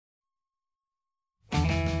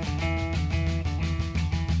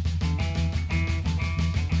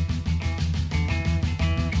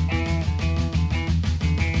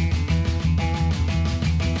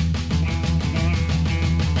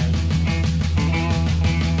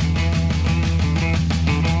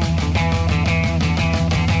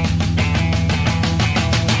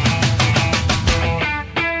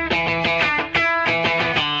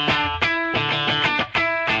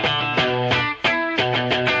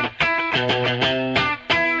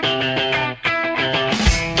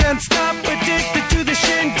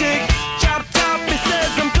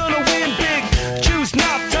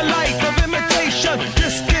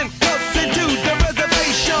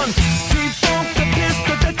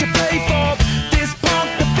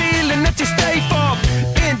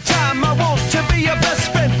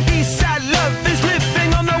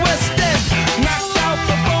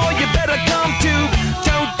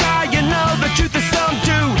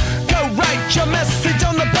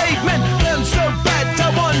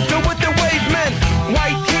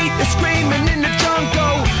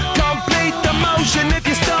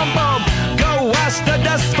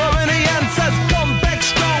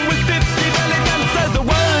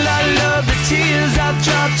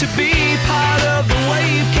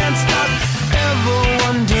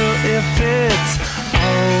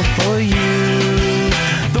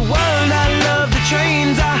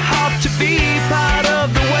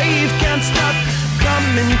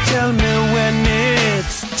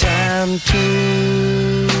time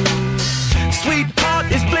to.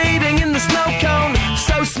 Sweetheart is bleeding in the snow cone.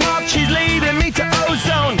 So smart, she's leading me to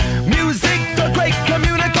ozone. Music, the great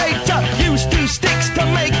communicator. Use two sticks to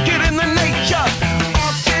make it in the nature.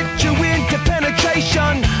 I'll get you into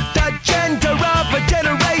penetration. The gender of a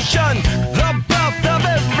generation. The birth of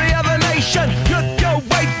every other nation. Look your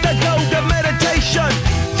way to go to meditation.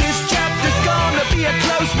 This chapter's gonna be a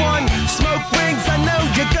close one. Smoke rings, I know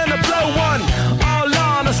you're gonna blow one. All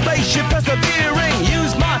on a spaceship persevering.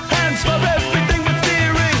 Use my hands for everything but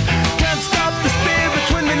steering. Can't stop the spirits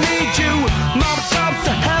when they need you. Mom tops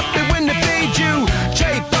are happy when they feed you.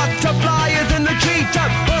 J-butterflies in the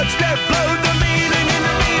treetop. Birds that blow the meaning in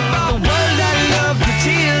the bebop. The world I love, the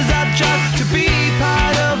tears I drop. To be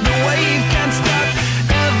part of the wave can't stop.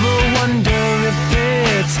 Ever wonder if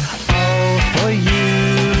it's all for you?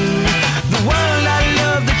 The world I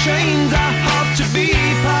love, the trains I hop. To be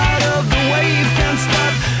part of the wave can't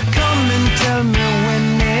stop. Come and tell me when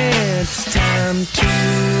it's time to.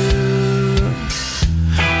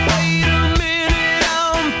 Wait a minute,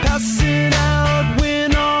 I'm passing out,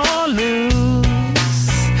 win or lose,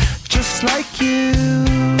 just like you.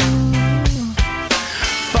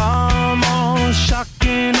 Far more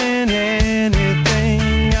shocking than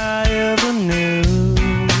anything I ever knew.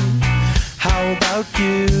 How about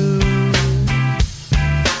you?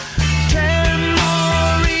 10 more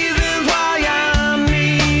reasons why I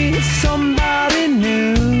need somebody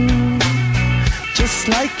new, just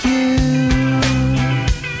like you.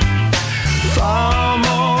 Far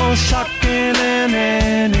more shocking than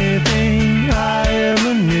anything I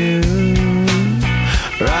ever knew.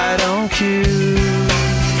 Right on cue.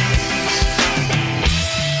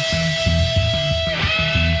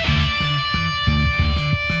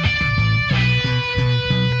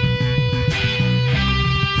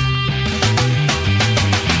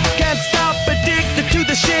 Can't stop, addicted to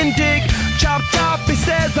the shindig. Chop top, he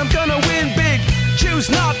says I'm gonna win big. Choose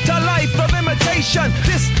not a life of imitation.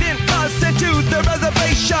 Distant us into the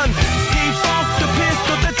reservation. Defunk the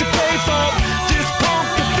pistol that you pay for. Dispunk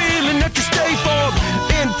the feeling that you stay for.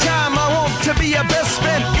 In time I want to be your best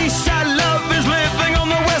friend. Eastside love is living on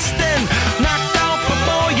the west end. Knocked out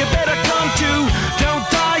before you better come to. Don't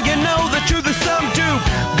die, you know the truth is some do.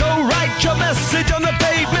 Go write your message on the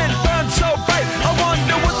pavement. Burn so bright, I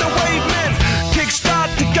wonder what the wave meant. Kickstart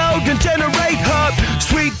the golden generate hub.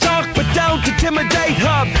 Sweet talk but don't intimidate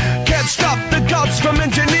hub. Can't stop the gods from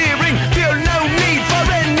engineering. Feel no need for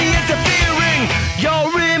any interfering. Your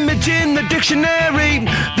image in the dictionary.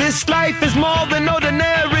 This life is more than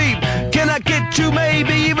ordinary. Can I get two,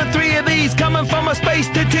 maybe even three of these? Coming from a space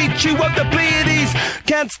to teach you of the Pleiades.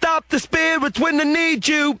 Can't stop the spirits when they need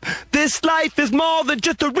you. This life is more than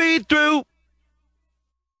just a read through.